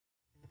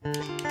We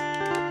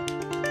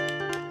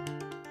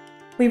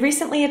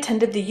recently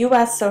attended the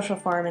U.S. Social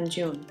Forum in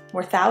June,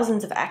 where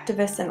thousands of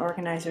activists and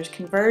organizers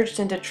converged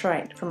in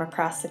Detroit from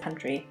across the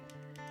country.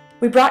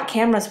 We brought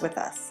cameras with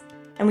us,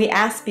 and we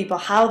asked people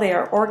how they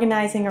are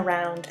organizing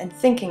around and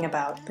thinking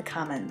about the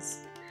commons.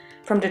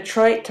 From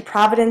Detroit to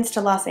Providence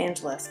to Los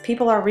Angeles,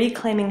 people are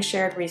reclaiming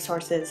shared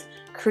resources,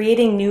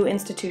 creating new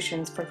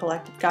institutions for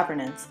collective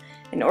governance,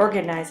 and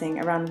organizing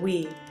around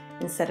we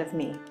instead of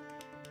me.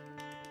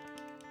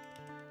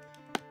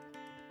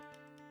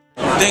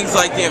 Things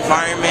like the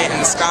environment and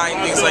the sky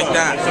and things like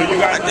that.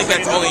 I think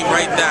that's only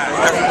right that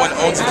everyone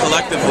owns it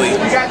collectively.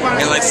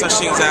 And like such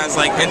things as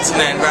like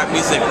internet and rap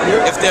music,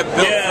 if they're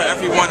built for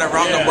everyone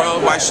around the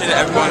world, why shouldn't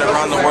everyone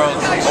around the world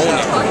own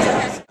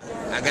it?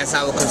 I guess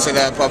I would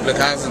consider public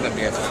housing to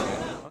be a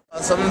common.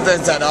 Some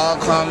things that are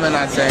common,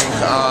 I think,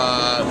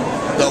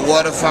 the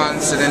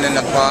waterfront sitting in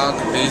the park,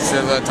 Beach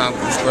River,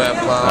 Tompkins Square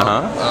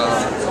Park.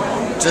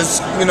 Just,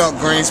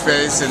 green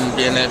space and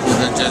being able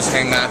to just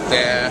hang out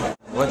there.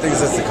 One thing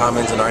that's the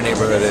commons in our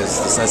neighborhood is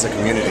the sense of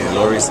community. The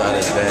Lower East Side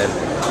has been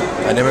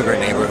an immigrant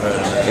neighborhood,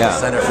 a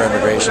center for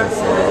immigration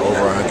for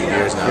over 100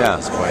 years now at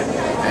this point.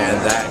 And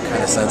that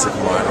kind of sense of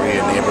camaraderie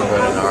in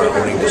neighborhood and our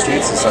owning the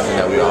streets is something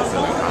that we all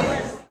feel in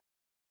common.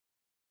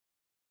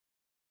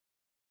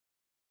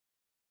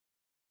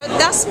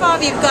 Thus far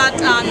we've got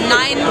 9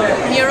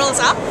 murals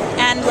up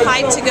and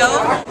 5 to go.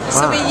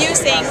 So we're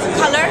using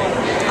color,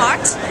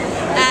 art,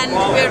 and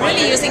we're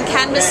really using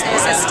canvases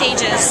as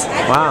stages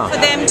for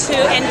them to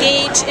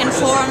engage,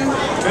 inform,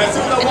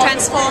 and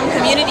transform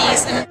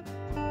communities.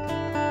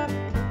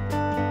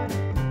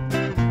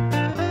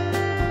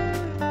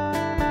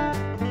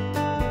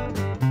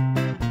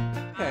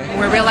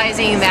 We're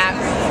realizing that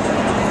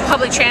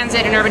public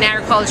transit and urban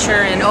agriculture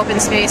and open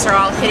space are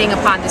all hitting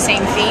upon the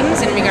same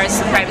themes in regards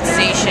to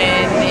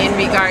privatization, in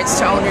regards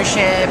to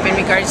ownership, in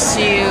regards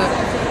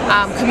to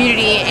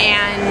community,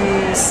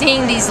 and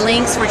seeing these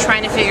links, we're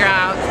trying to figure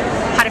out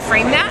how to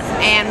frame that,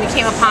 and we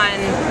came upon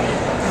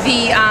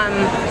the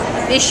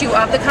issue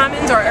of the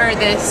commons, or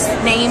this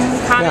name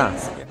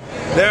commons.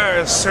 There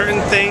are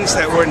certain things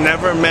that were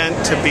never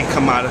meant to be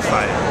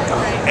commodified.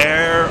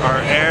 Air,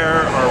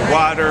 or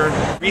water,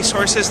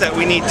 resources that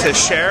we need to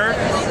share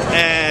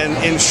and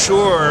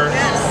ensure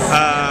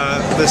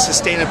the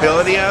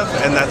sustainability of,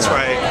 and that's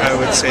why I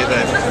would say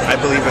that I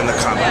believe in the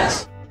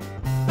commons.